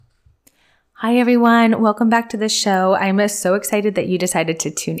Hi everyone, welcome back to the show. I'm so excited that you decided to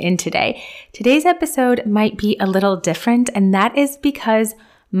tune in today. Today's episode might be a little different, and that is because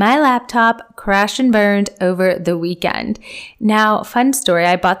my laptop crashed and burned over the weekend. Now, fun story,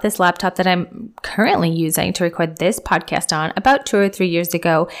 I bought this laptop that I'm currently using to record this podcast on about 2 or 3 years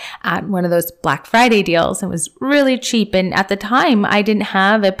ago at one of those Black Friday deals. It was really cheap, and at the time, I didn't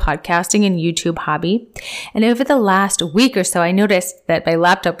have a podcasting and YouTube hobby. And over the last week or so, I noticed that my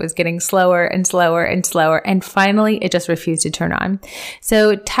laptop was getting slower and slower and slower, and finally, it just refused to turn on.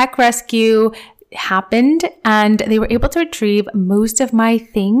 So Tech Rescue happened and they were able to retrieve most of my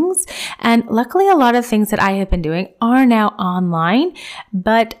things. And luckily, a lot of things that I have been doing are now online,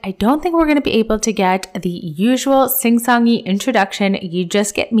 but I don't think we're going to be able to get the usual sing-songy introduction. You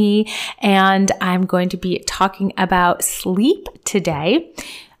just get me, and I'm going to be talking about sleep today.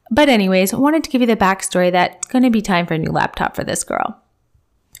 But anyways, I wanted to give you the backstory that it's going to be time for a new laptop for this girl.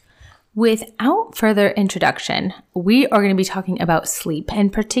 Without further introduction, we are going to be talking about sleep,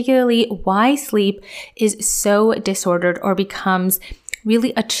 and particularly why sleep is so disordered or becomes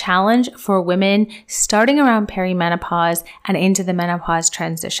really a challenge for women starting around perimenopause and into the menopause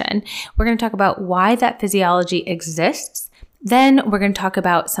transition. We're going to talk about why that physiology exists. Then we're going to talk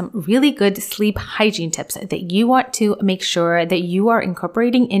about some really good sleep hygiene tips that you want to make sure that you are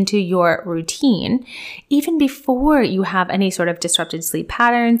incorporating into your routine even before you have any sort of disrupted sleep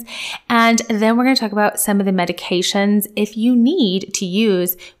patterns. And then we're going to talk about some of the medications if you need to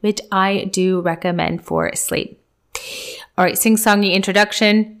use, which I do recommend for sleep. All right, sing-songy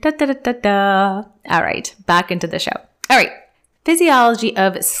introduction. Da, da, da, da, da. All right, back into the show. All right. Physiology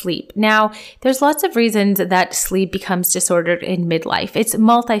of sleep. Now, there's lots of reasons that sleep becomes disordered in midlife. It's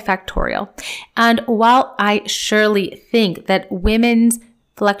multifactorial. And while I surely think that women's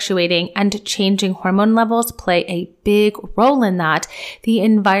fluctuating and changing hormone levels play a big role in that, the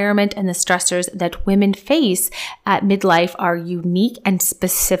environment and the stressors that women face at midlife are unique and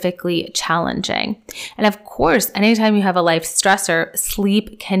specifically challenging. And of course, anytime you have a life stressor,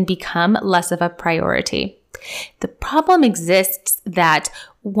 sleep can become less of a priority. The problem exists that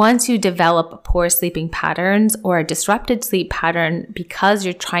once you develop poor sleeping patterns or a disrupted sleep pattern because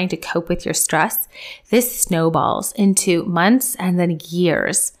you're trying to cope with your stress, this snowballs into months and then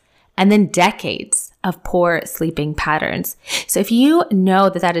years and then decades of poor sleeping patterns. So if you know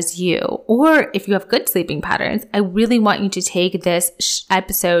that that is you, or if you have good sleeping patterns, I really want you to take this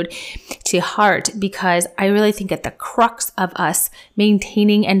episode to heart, because I really think at the crux of us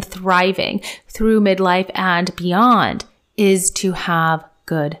maintaining and thriving through midlife and beyond is to have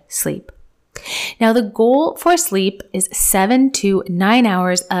good sleep. Now, the goal for sleep is 7 to 9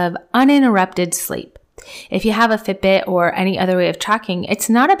 hours of uninterrupted sleep. If you have a Fitbit or any other way of tracking, it's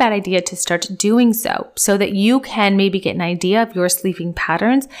not a bad idea to start doing so that you can maybe get an idea of your sleeping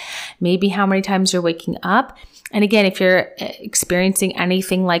patterns, maybe how many times you're waking up. And again, if you're experiencing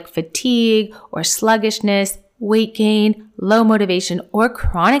anything like fatigue or sluggishness, weight gain, low motivation, or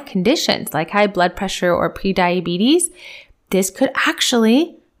chronic conditions like high blood pressure or prediabetes, this could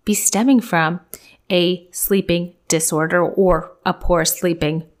actually be stemming from a sleeping disorder or a poor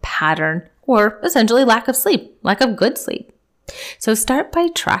sleeping pattern, or essentially lack of sleep, lack of good sleep. So start by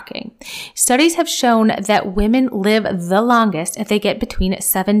tracking. Studies have shown that women live the longest if they get between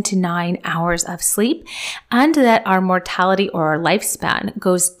 7 to 9 hours of sleep, and that our mortality or our lifespan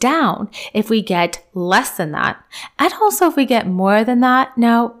goes down if we get less than that. And also if we get more than that.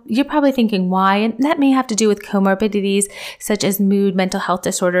 Now, you're probably thinking why, and that may have to do with comorbidities such as mood, mental health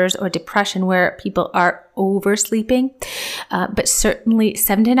disorders, or depression where people are oversleeping. But certainly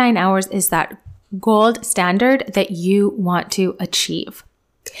 7 to 9 hours is that gold standard that you want to achieve.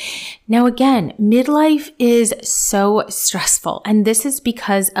 Now, again, midlife is so stressful, and this is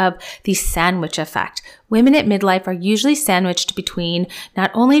because of the sandwich effect. Women at midlife are usually sandwiched between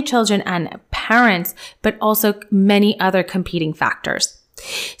not only children and parents, but also many other competing factors.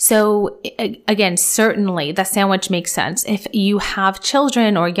 So again, certainly the sandwich makes sense. If you have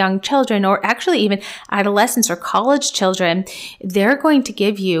children or young children, or actually even adolescents or college children, they're going to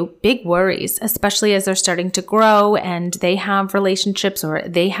give you big worries, especially as they're starting to grow and they have relationships or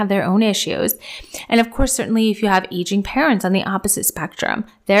they have their own issues. And of course, certainly if you have aging parents on the opposite spectrum,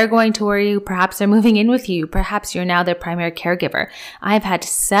 they're going to worry you. Perhaps they're moving in with you. Perhaps you're now their primary caregiver. I've had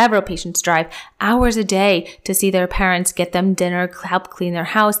several patients drive hours a day to see their parents, get them dinner, help clean their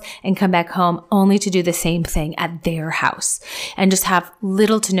house, and come back home only to do the same thing at their house and just have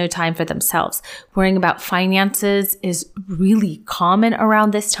little to no time for themselves. Worrying about finances is really common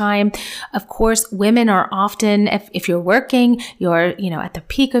around this time. Of course, women are often, if you're working, you're, at the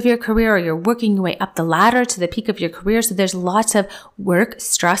peak of your career, or you're working your way up the ladder to the peak of your career. So there's lots of work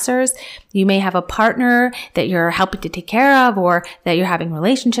stress stressors. You may have a partner that you're helping to take care of, or that you're having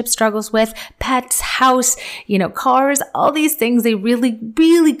relationship struggles with, pets, house, cars, all these things, they really,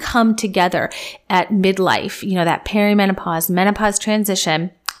 really come together at midlife, that perimenopause, menopause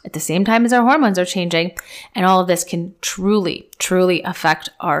transition at the same time as our hormones are changing. And all of this can truly, truly affect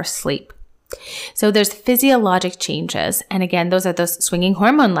our sleep. So there's physiologic changes. And again, those are those swinging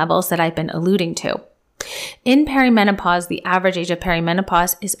hormone levels that I've been alluding to. In perimenopause, the average age of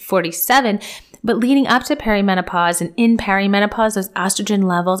perimenopause is 47, but leading up to perimenopause and in perimenopause, those estrogen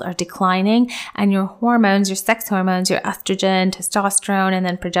levels are declining, and your hormones, your sex hormones, your estrogen, testosterone, and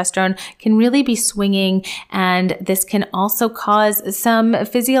then progesterone can really be swinging. And this can also cause some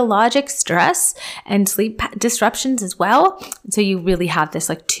physiologic stress and sleep disruptions as well. So you really have this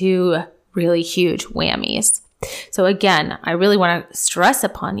like two really huge whammies. So again, I really want to stress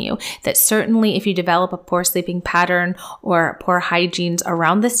upon you that certainly if you develop a poor sleeping pattern or poor hygiene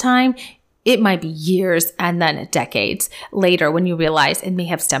around this time, it might be years and then decades later when you realize it may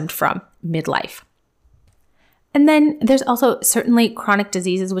have stemmed from midlife. And then there's also certainly chronic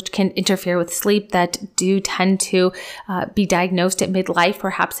diseases which can interfere with sleep that do tend to be diagnosed at midlife.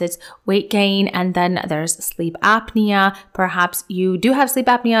 Perhaps it's weight gain, and then there's sleep apnea. Perhaps you do have sleep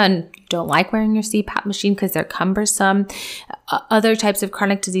apnea and you don't like wearing your CPAP machine because they're cumbersome. Other types of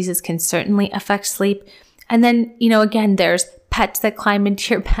chronic diseases can certainly affect sleep. And then, again, there's pets that climb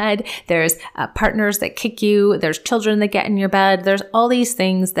into your bed. There's partners that kick you. There's children that get in your bed. There's all these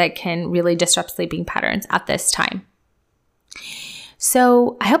things that can really disrupt sleeping patterns at this time.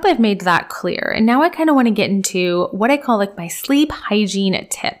 So I hope I've made that clear. And now I kind of want to get into what I call like my sleep hygiene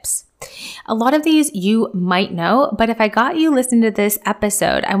tips. A lot of these you might know, but if I got you listening to this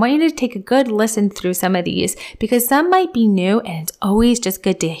episode, I want you to take a good listen through some of these because some might be new and it's always just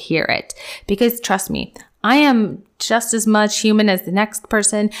good to hear it. Because trust me, I am just as much human as the next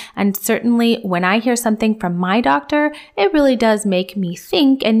person. And certainly when I hear something from my doctor, it really does make me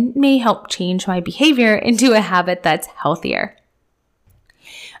think and may help change my behavior into a habit that's healthier.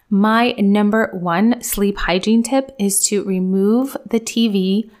 My number one sleep hygiene tip is to remove the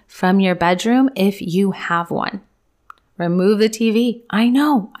TV from your bedroom if you have one. Remove the TV. I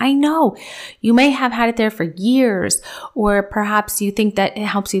know. You may have had it there for years, or perhaps you think that it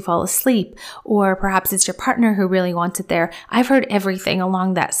helps you fall asleep, or perhaps it's your partner who really wants it there. I've heard everything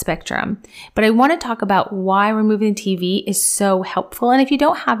along that spectrum. But I want to talk about why removing the TV is so helpful. And if you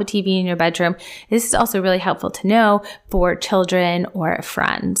don't have a TV in your bedroom, this is also really helpful to know for children or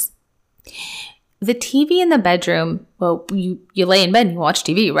friends. The TV in the bedroom, well, you lay in bed and you watch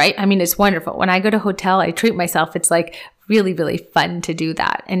TV, right? I mean, it's wonderful. When I go to a hotel, I treat myself. It's like really, really fun to do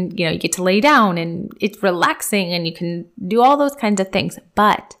that. And, you get to lay down and it's relaxing and you can do all those kinds of things.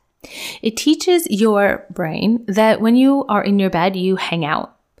 But it teaches your brain that when you are in your bed, you hang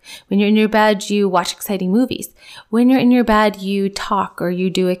out. When you're in your bed, you watch exciting movies. When you're in your bed, you talk or you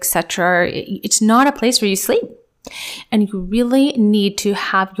do etc. It's not a place where you sleep. And you really need to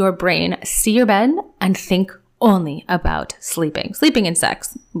have your brain see your bed and think only about sleeping and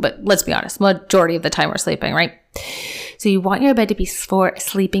sex. But let's be honest, majority of the time we're sleeping, right? So you want your bed to be for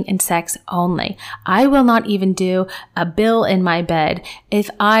sleeping and sex only. I will not even do a bill in my bed.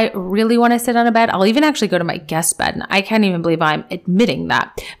 If I really want to sit on a bed, I'll even actually go to my guest bed. And I can't even believe I'm admitting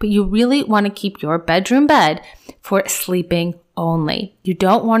that. But you really want to keep your bedroom bed for sleeping only. You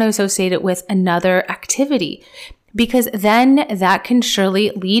don't want to associate it with another activity because then that can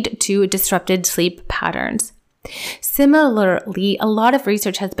surely lead to disrupted sleep patterns. Similarly, a lot of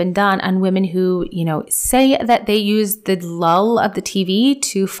research has been done on women who, say that they use the lull of the TV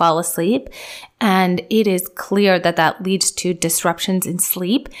to fall asleep. And it is clear that that leads to disruptions in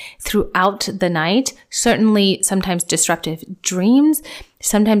sleep throughout the night. Certainly, sometimes disruptive dreams.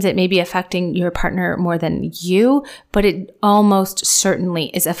 Sometimes it may be affecting your partner more than you, but it almost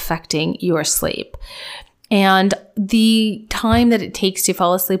certainly is affecting your sleep. And the time that it takes to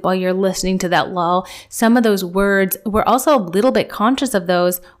fall asleep while you're listening to that lull, some of those words, we're also a little bit conscious of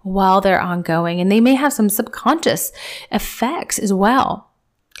those while they're ongoing, and they may have some subconscious effects as well.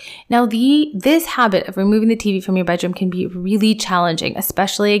 Now, this habit of removing the TV from your bedroom can be really challenging,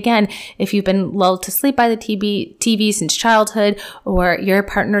 especially, again, if you've been lulled to sleep by the TV since childhood, or your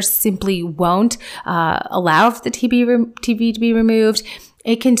partner simply won't allow the TV to be removed.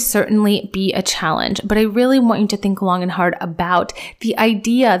 It can certainly be a challenge, but I really want you to think long and hard about the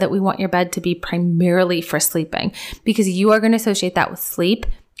idea that we want your bed to be primarily for sleeping, because you are going to associate that with sleep,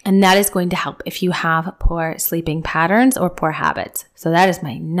 and that is going to help if you have poor sleeping patterns or poor habits. So that is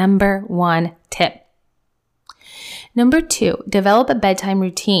my number one tip. Number 2, develop a bedtime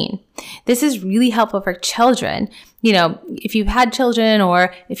routine. This is really helpful for children. You know, if you've had children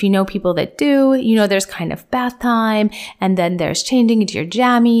or if you know people that do, you know, there's kind of bath time and then there's changing into your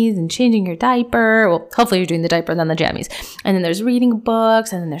jammies and changing your diaper. Well, hopefully you're doing the diaper and then the jammies. And then there's reading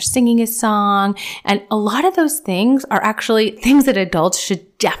books and then there's singing a song. And a lot of those things are actually things that adults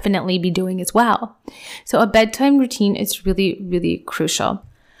should definitely be doing as well. So a bedtime routine is really, really crucial.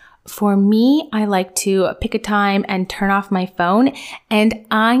 For me, I like to pick a time and turn off my phone, and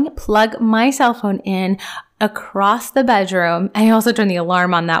I plug my cell phone in across the bedroom. I also turn the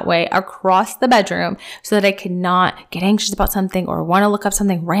alarm on that way across the bedroom so that I cannot get anxious about something or want to look up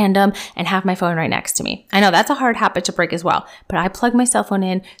something random and have my phone right next to me. I know that's a hard habit to break as well, but I plug my cell phone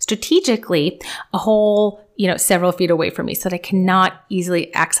in strategically a whole, several feet away from me so that I cannot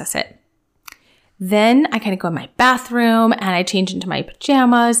easily access it. Then I kind of go in my bathroom and I change into my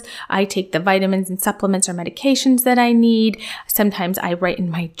pajamas. I take the vitamins and supplements or medications that I need. Sometimes I write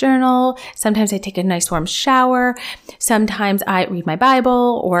in my journal. Sometimes I take a nice warm shower. Sometimes I read my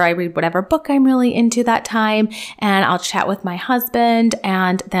Bible or I read whatever book I'm really into that time. And I'll chat with my husband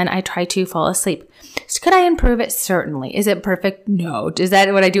and then I try to fall asleep. So could I improve it? Certainly. Is it perfect? No. Is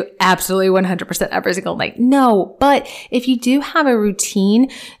that what I do? Absolutely 100% every single night? No. But if you do have a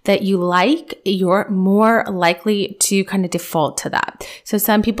routine that you like, you're more likely to kind of default to that. So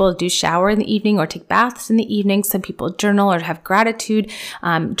some people do shower in the evening or take baths in the evening. Some people journal or have gratitude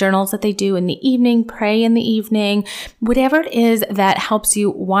journals that they do in the evening, pray in the evening, whatever it is that helps you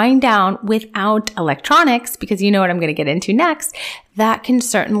wind down without electronics, because you know what I'm going to get into next. That can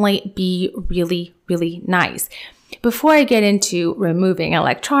certainly be really, really nice. Before I get into removing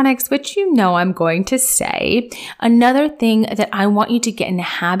electronics, which you know I'm going to say, another thing that I want you to get in the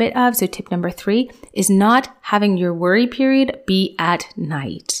habit of, so tip number 3, is not having your worry period be at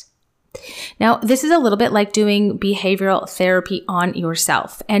night. Now, this is a little bit like doing behavioral therapy on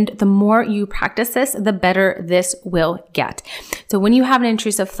yourself. And the more you practice this, the better this will get. So when you have an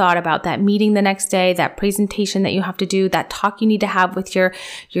intrusive thought about that meeting the next day, that presentation that you have to do, that talk you need to have with your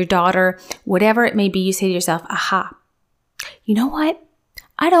daughter, whatever it may be, you say to yourself, aha, you know what?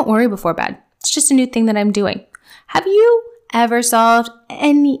 I don't worry before bed. It's just a new thing that I'm doing. Have you ever solved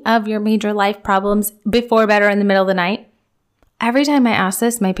any of your major life problems before bed or in the middle of the night? Every time I ask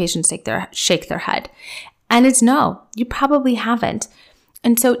this, my patients shake their head. And it's no, you probably haven't.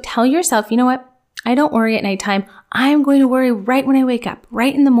 And so tell yourself, you know what? I don't worry at nighttime. I'm going to worry right when I wake up,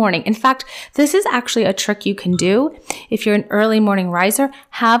 right in the morning. In fact, this is actually a trick you can do. If you're an early morning riser,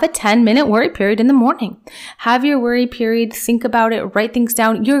 have a 10-minute worry period in the morning. Have your worry period, think about it, write things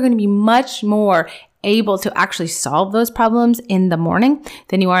down. You're going to be much more able to actually solve those problems in the morning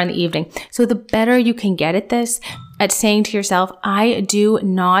than you are in the evening. So the better you can get at this, at saying to yourself, I do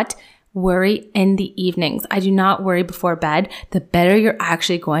not worry in the evenings. I do not worry before bed, the better you're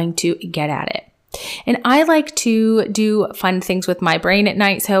actually going to get at it. And I like to do fun things with my brain at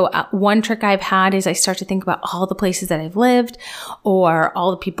night. So one trick I've had is I start to think about all the places that I've lived or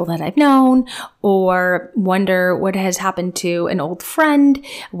all the people that I've known, or wonder what has happened to an old friend,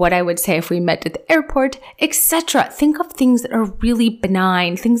 what I would say if we met at the airport, etc. Think of things that are really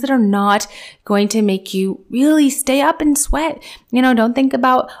benign, things that are not going to make you really stay up and sweat. Don't think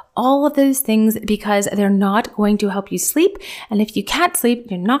about all of those things because they're not going to help you sleep. And if you can't sleep,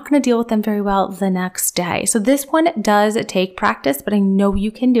 you're not going to deal with them very well the next day. So this one does take practice, but I know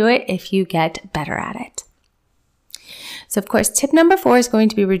you can do it if you get better at it. So of course, tip number 4 is going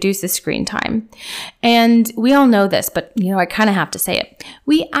to be reduce the screen time. And we all know this, but I kind of have to say it.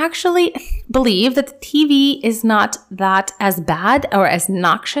 We actually believe that the TV is not that as bad or as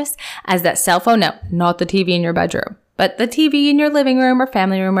noxious as that cell phone. No, not the TV in your bedroom, but the TV in your living room or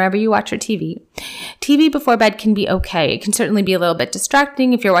family room, wherever you watch your TV. TV before bed can be okay. It can certainly be a little bit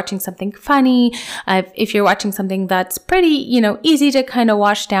distracting if you're watching something funny, if you're watching something that's pretty, easy to kind of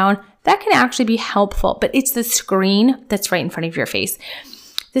wash down. That can actually be helpful, but it's the screen that's right in front of your face.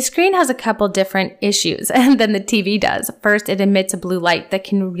 The screen has a couple different issues than the TV does. First, it emits a blue light that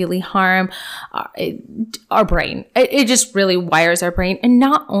can really harm our brain. It just really wires our brain. And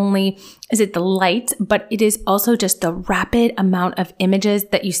not only is it the light, but it is also just the rapid amount of images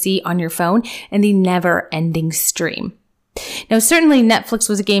that you see on your phone and the never-ending stream. Now, certainly Netflix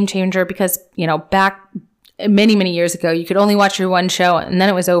was a game changer because, back many, many years ago, you could only watch your one show and then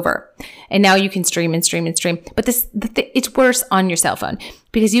it was over. And now you can stream and stream and stream. But it's worse on your cell phone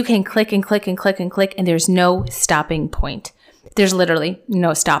because you can click and click and click and click and there's no stopping point. There's literally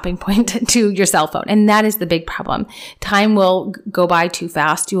no stopping point to your cell phone. And that is the big problem. Time will go by too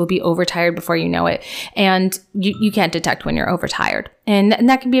fast. You will be overtired before you know it. And you can't detect when you're overtired. And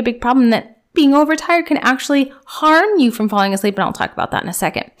that can be a big problem that being overtired can actually harm you from falling asleep, and I'll talk about that in a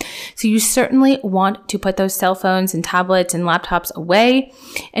second. So you certainly want to put those cell phones and tablets and laptops away.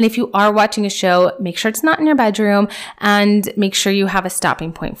 And if you are watching a show, make sure it's not in your bedroom and make sure you have a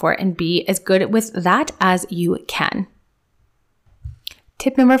stopping point for it and be as good with that as you can.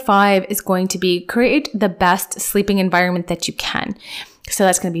 Tip number 5 is going to be create the best sleeping environment that you can. So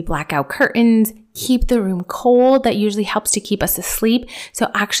that's going to be blackout curtains, keep the room cold. That usually helps to keep us asleep. So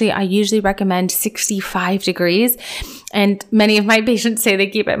actually, I usually recommend 65 degrees. And many of my patients say they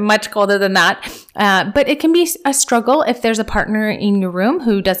keep it much colder than that. But it can be a struggle if there's a partner in your room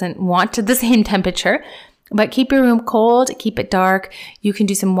who doesn't want the same temperature. But keep your room cold, keep it dark. You can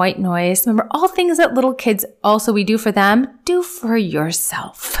do some white noise. Remember, all things that little kids also we do for them, do for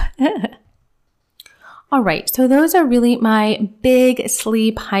yourself. All right, so those are really my big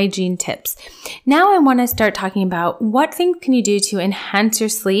sleep hygiene tips. Now I want to start talking about what things can you do to enhance your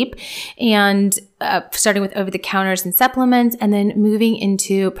sleep, and starting with over-the-counters and supplements, and then moving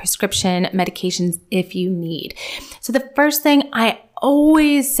into prescription medications if you need. So the first thing I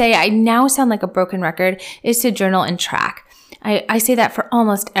always say, I now sound like a broken record, is to journal and track. I say that for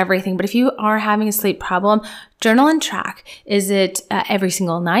almost everything, but if you are having a sleep problem, journal and track. Is it every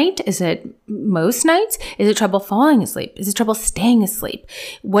single night? Is it most nights? Is it trouble falling asleep? Is it trouble staying asleep?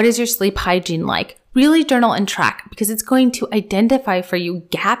 What is your sleep hygiene like? Really journal and track, because it's going to identify for you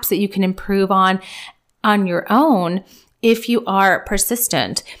gaps that you can improve on your own if you are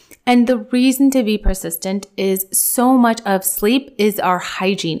persistent. And the reason to be persistent is so much of sleep is our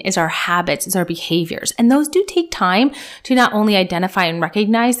hygiene, is our habits, is our behaviors. And those do take time to not only identify and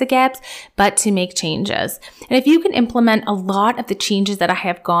recognize the gaps, but to make changes. And if you can implement a lot of the changes that I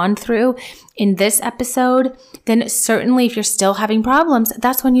have gone through in this episode, then certainly if you're still having problems,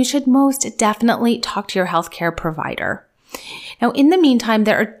 that's when you should most definitely talk to your healthcare provider. Now, in the meantime,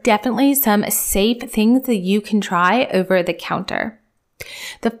 there are definitely some safe things that you can try over the counter.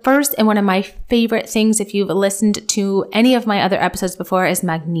 The first and one of my favorite things, if you've listened to any of my other episodes before, is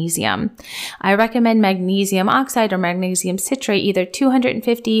magnesium. I recommend magnesium oxide or magnesium citrate, either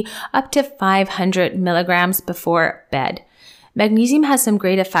 250 up to 500 milligrams before bed. Magnesium has some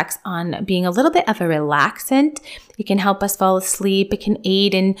great effects on being a little bit of a relaxant. It can help us fall asleep. It can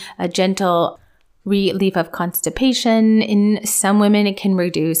aid in a gentle relief of constipation. In some women, it can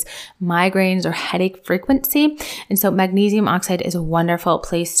reduce migraines or headache frequency. And so magnesium oxide is a wonderful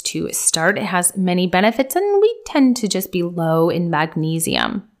place to start. It has many benefits, and we tend to just be low in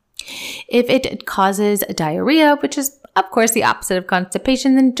magnesium. If it causes diarrhea, which is of course the opposite of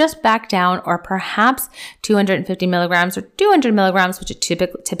constipation, then just back down, or perhaps 250 milligrams or 200 milligrams, which it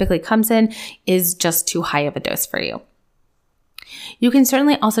typically comes in, is just too high of a dose for you. You can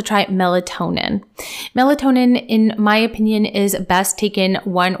certainly also try melatonin. Melatonin, in my opinion, is best taken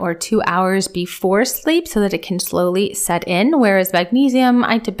 1 or 2 hours before sleep so that it can slowly set in, whereas magnesium,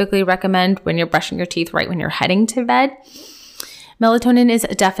 I typically recommend when you're brushing your teeth right when you're heading to bed. Melatonin is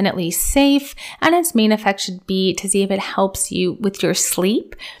definitely safe, and its main effect should be to see if it helps you with your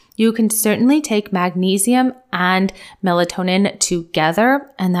sleep. You can certainly take magnesium and melatonin together,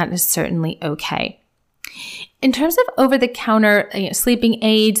 and that is certainly okay. In terms of over-the-counter sleeping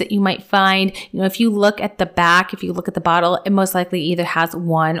aids that you might find, if you look at the back, if you look at the bottle, it most likely either has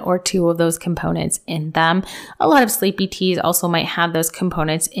 1 or 2 of those components in them. A lot of sleepy teas also might have those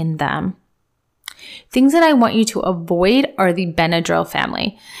components in them. Things that I want you to avoid are the Benadryl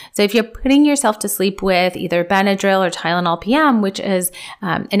family. So if you're putting yourself to sleep with either Benadryl or Tylenol PM, which is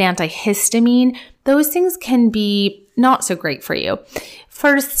an antihistamine, those things can be not so great for you.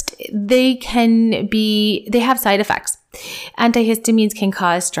 First, they have side effects. Antihistamines can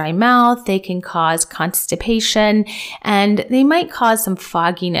cause dry mouth, they can cause constipation, and they might cause some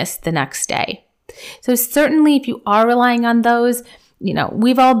fogginess the next day. So certainly if you are relying on those,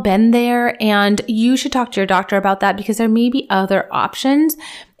 we've all been there, and you should talk to your doctor about that, because there may be other options,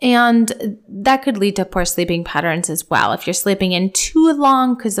 and that could lead to poor sleeping patterns as well. If you're sleeping in too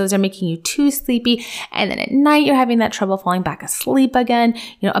long because those are making you too sleepy, and then at night you're having that trouble falling back asleep again,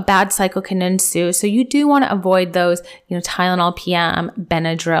 a bad cycle can ensue. So you do want to avoid those, Tylenol PM,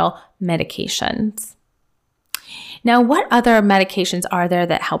 Benadryl medications. Now, what other medications are there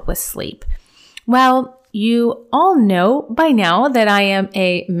that help with sleep? Well, you all know by now that I am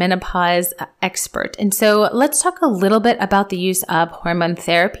a menopause expert. And so let's talk a little bit about the use of hormone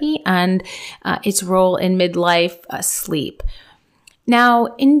therapy and its role in midlife sleep. Now,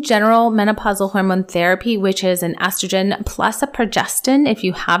 in general, menopausal hormone therapy, which is an estrogen plus a progestin if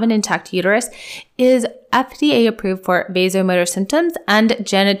you have an intact uterus, is FDA approved for vasomotor symptoms and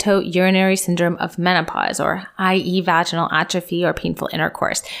genitourinary syndrome of menopause, or i.e. vaginal atrophy or painful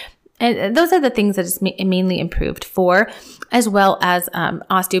intercourse. And those are the things that it's mainly improved for, as well as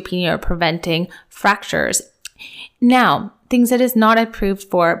osteopenia or preventing fractures. Now, things that is not approved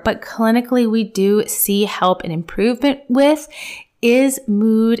for, but clinically we do see help and improvement with, is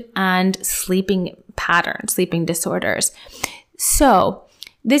mood and sleeping patterns, sleeping disorders. So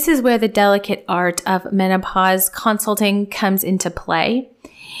this is where the delicate art of menopause consulting comes into play.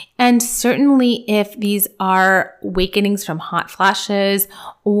 And certainly if these are awakenings from hot flashes,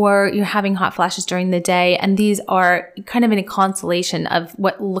 or you're having hot flashes during the day, and these are kind of in a constellation of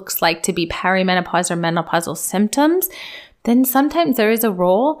what looks like to be perimenopause or menopausal symptoms, then sometimes there is a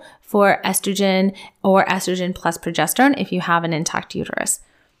role for estrogen or estrogen plus progesterone if you have an intact uterus.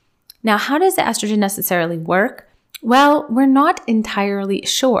 Now, how does the estrogen necessarily work? Well, we're not entirely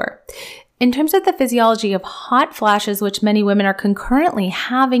sure. In terms of the physiology of hot flashes, which many women are concurrently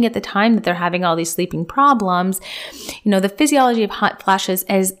having at the time that they're having all these sleeping problems, the physiology of hot flashes,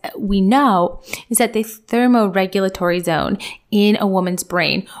 as we know, is that the thermoregulatory zone in a woman's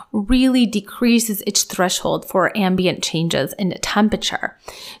brain really decreases its threshold for ambient changes in temperature.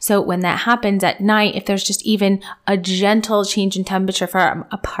 So when that happens at night, if there's just even a gentle change in temperature for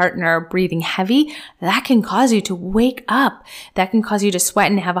a partner breathing heavy, that can cause you to wake up. That can cause you to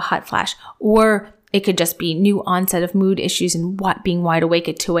sweat and have a hot flash. Or it could just be new onset of mood issues and being wide awake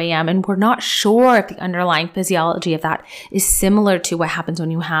at 2 a.m. And we're not sure if the underlying physiology of that is similar to what happens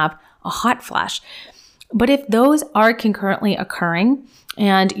when you have a hot flash. But if those are concurrently occurring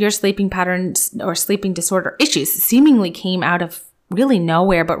and your sleeping patterns or sleeping disorder issues seemingly came out of really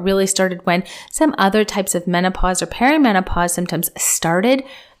nowhere, but really started when some other types of menopause or perimenopause symptoms started,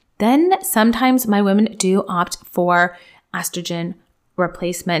 then sometimes my women do opt for estrogen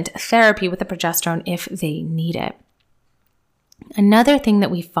replacement therapy with a progesterone if they need it. Another thing that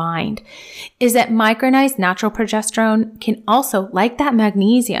we find is that micronized natural progesterone can also, like that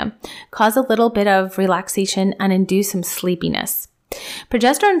magnesium, cause a little bit of relaxation and induce some sleepiness.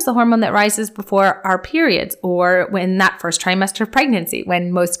 Progesterone is the hormone that rises before our periods or when that first trimester of pregnancy,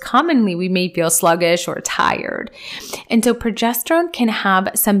 when most commonly we may feel sluggish or tired. And so progesterone can have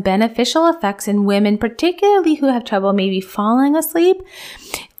some beneficial effects in women, particularly who have trouble maybe falling asleep,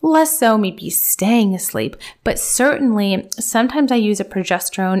 less so maybe staying asleep, but certainly sometimes I use a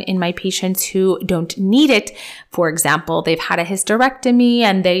progesterone in my patients who don't need it. For example, they've had a hysterectomy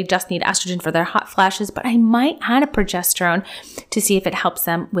and they just need estrogen for their hot flashes, but I might add a progesterone to see if it helps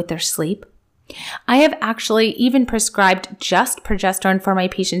them with their sleep. I have actually even prescribed just progesterone for my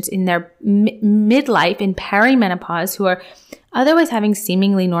patients in their midlife, in perimenopause, who are otherwise having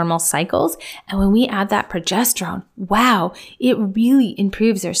seemingly normal cycles. And when we add that progesterone, wow, it really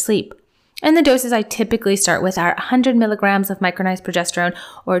improves their sleep. And the doses I typically start with are 100 milligrams of micronized progesterone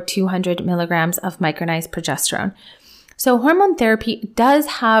or 200 milligrams of micronized progesterone. So hormone therapy does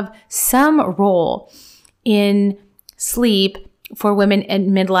have some role in sleep for women at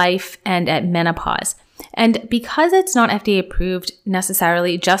midlife and at menopause. And because it's not FDA approved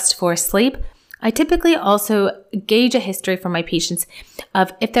necessarily just for sleep, I typically also gauge a history from my patients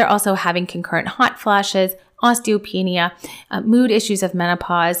of if they're also having concurrent hot flashes, osteopenia, mood issues of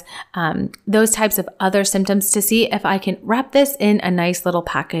menopause, those types of other symptoms, to see if I can wrap this in a nice little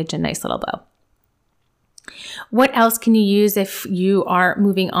package, a nice little bow. What else can you use if you are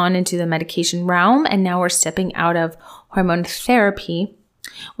moving on into the medication realm and now we're stepping out of hormone therapy?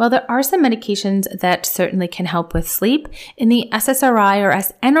 Well, there are some medications that certainly can help with sleep in the SSRI or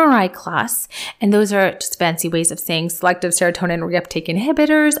SNRI class, and those are just fancy ways of saying selective serotonin reuptake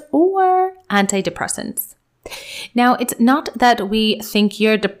inhibitors or antidepressants. Now, it's not that we think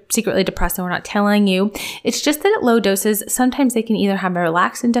you're secretly depressed and we're not telling you. It's just that at low doses, sometimes they can either have a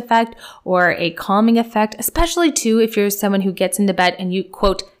relaxant effect or a calming effect, especially too if you're someone who gets into bed and you,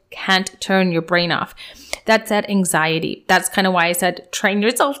 quote, can't turn your brain off. That's that anxiety. That's kind of why I said train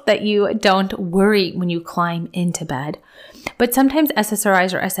yourself that you don't worry when you climb into bed. But sometimes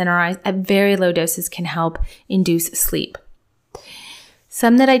SSRIs or SNRIs at very low doses can help induce sleep.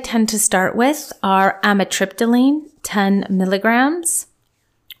 Some that I tend to start with are amitriptyline, 10 milligrams,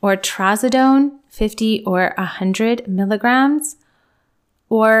 or trazodone, 50 or 100 milligrams,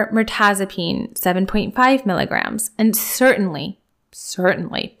 or mirtazapine, 7.5 milligrams. And certainly,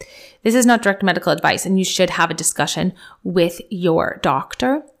 this is not direct medical advice, and you should have a discussion with your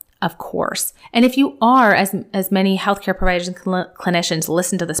doctor, of course. And if you are, as many healthcare providers and clinicians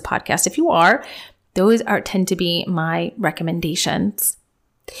listen to this podcast, if you are, those tend to be my recommendations.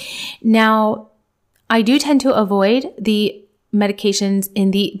 Now, I do tend to avoid the medications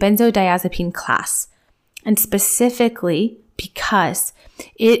in the benzodiazepine class, and specifically because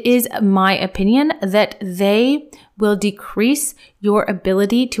it is my opinion that they will decrease your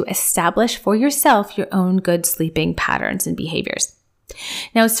ability to establish for yourself your own good sleeping patterns and behaviors.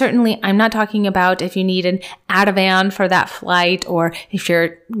 Now, certainly, I'm not talking about if you need an Ativan for that flight, or if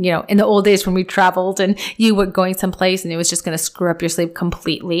you're, in the old days when we traveled and you were going someplace and it was just going to screw up your sleep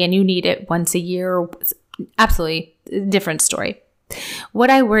completely and you need it once a year. Absolutely different story. What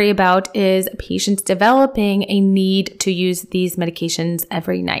I worry about is patients developing a need to use these medications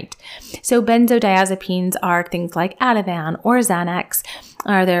every night. So benzodiazepines are things like Ativan or Xanax,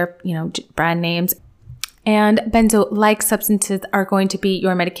 are their, brand names. And benzo-like substances are going to be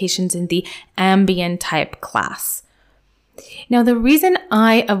your medications in the Ambien type class. Now, the reason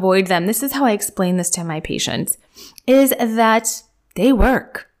I avoid them, this is how I explain this to my patients, is that they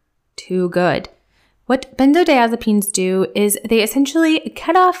work too good. What benzodiazepines do is they essentially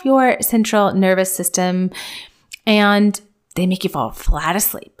cut off your central nervous system and they make you fall flat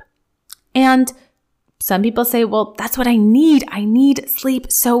asleep. And some people say, well, that's what I need. I need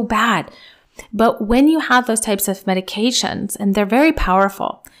sleep so bad. But when you have those types of medications, and they're very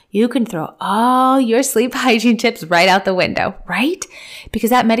powerful, you can throw all your sleep hygiene tips right out the window, right?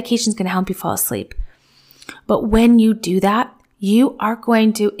 Because that medication is going to help you fall asleep. But when you do that, you are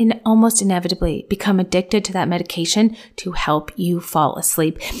going to almost inevitably become addicted to that medication to help you fall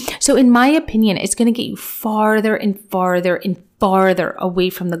asleep. So in my opinion, it's going to get you farther and farther and farther away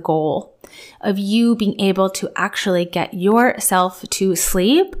from the goal of you being able to actually get yourself to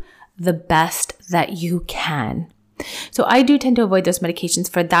sleep the best that you can. So I do tend to avoid those medications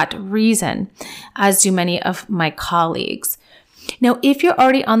for that reason, as do many of my colleagues. Now, if you're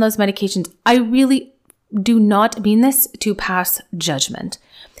already on those medications, I really do not mean this to pass judgment.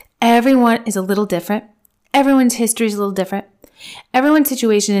 Everyone is a little different. Everyone's history is a little different. Everyone's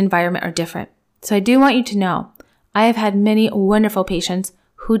situation and environment are different. So I do want you to know, I have had many wonderful patients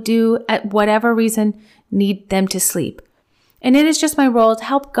who do, at whatever reason, need them to sleep. And it is just my role to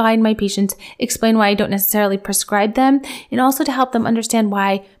help guide my patients, explain why I don't necessarily prescribe them, and also to help them understand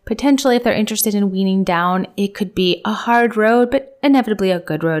why potentially if they're interested in weaning down, it could be a hard road, but inevitably a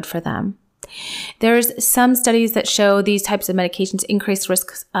good road for them. There's some studies that show these types of medications increase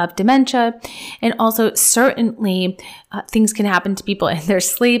risks of dementia, and also certainly things can happen to people in their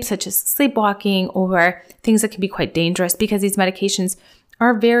sleep, such as sleepwalking or things that can be quite dangerous because these medications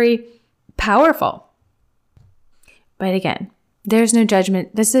are very powerful. But again, there's no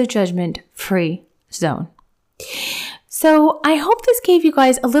judgment. This is a judgment-free zone. So I hope this gave you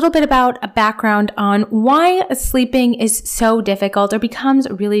guys a little bit about a background on why sleeping is so difficult or becomes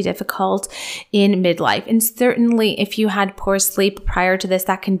really difficult in midlife. And certainly if you had poor sleep prior to this,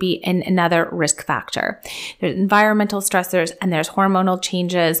 that can be another risk factor. There's environmental stressors and there's hormonal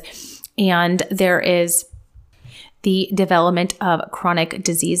changes, and there is the development of chronic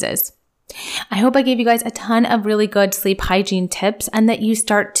diseases. I hope I gave you guys a ton of really good sleep hygiene tips and that you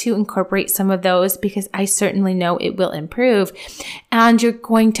start to incorporate some of those, because I certainly know it will improve and you're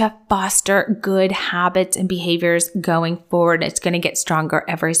going to foster good habits and behaviors going forward. It's going to get stronger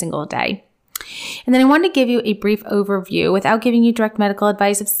every single day. And then I want to give you a brief overview, without giving you direct medical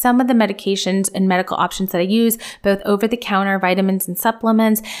advice, of some of the medications and medical options that I use, both over-the-counter vitamins and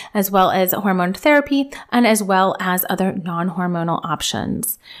supplements, as well as hormone therapy, and as well as other non-hormonal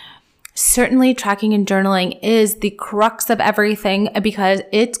options. Certainly, tracking and journaling is the crux of everything, because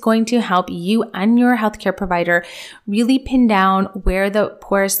it's going to help you and your healthcare provider really pin down where the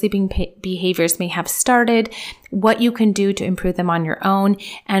poor sleeping behaviors may have started, what you can do to improve them on your own,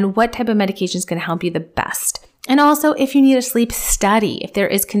 and what type of medication is going to help you the best. And also, if you need a sleep study, if there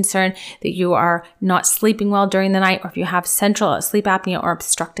is concern that you are not sleeping well during the night, or if you have central sleep apnea or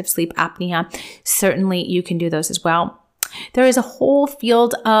obstructive sleep apnea, certainly you can do those as well. There is a whole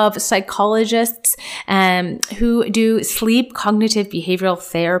field of psychologists who do sleep cognitive behavioral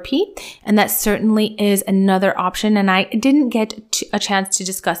therapy, and that certainly is another option. And I didn't get a chance to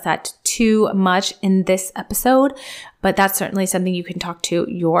discuss that too much in this episode, but that's certainly something you can talk to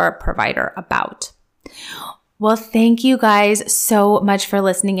your provider about. Well, thank you guys so much for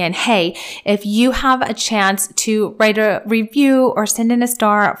listening in. Hey, if you have a chance to write a review or send in a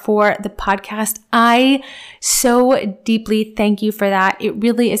star for the podcast, I so deeply thank you for that. It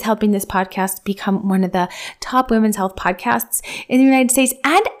really is helping this podcast become one of the top women's health podcasts in the United States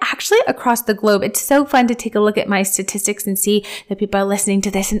and actually across the globe. It's so fun to take a look at my statistics and see that people are listening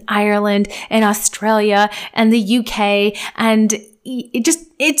to this in Ireland and Australia and the UK, and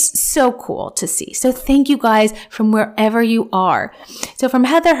it's so cool to see. So thank you guys from wherever you are. So from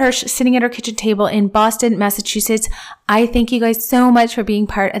Heather Hirsch, sitting at her kitchen table in Boston, Massachusetts, I thank you guys so much for being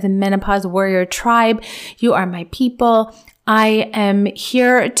part of the Menopause Warrior Tribe. You are my people. I am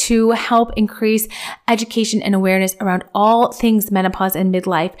here to help increase education and awareness around all things menopause and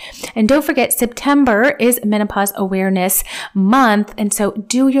midlife. And don't forget, September is Menopause Awareness Month. And so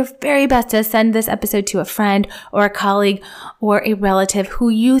do your very best to send this episode to a friend or a colleague or a relative who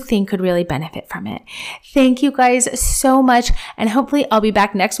you think could really benefit from it. Thank you guys so much. And hopefully I'll be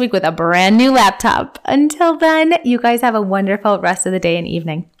back next week with a brand new laptop. Until then, you guys have a wonderful rest of the day and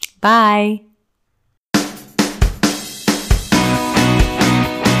evening. Bye.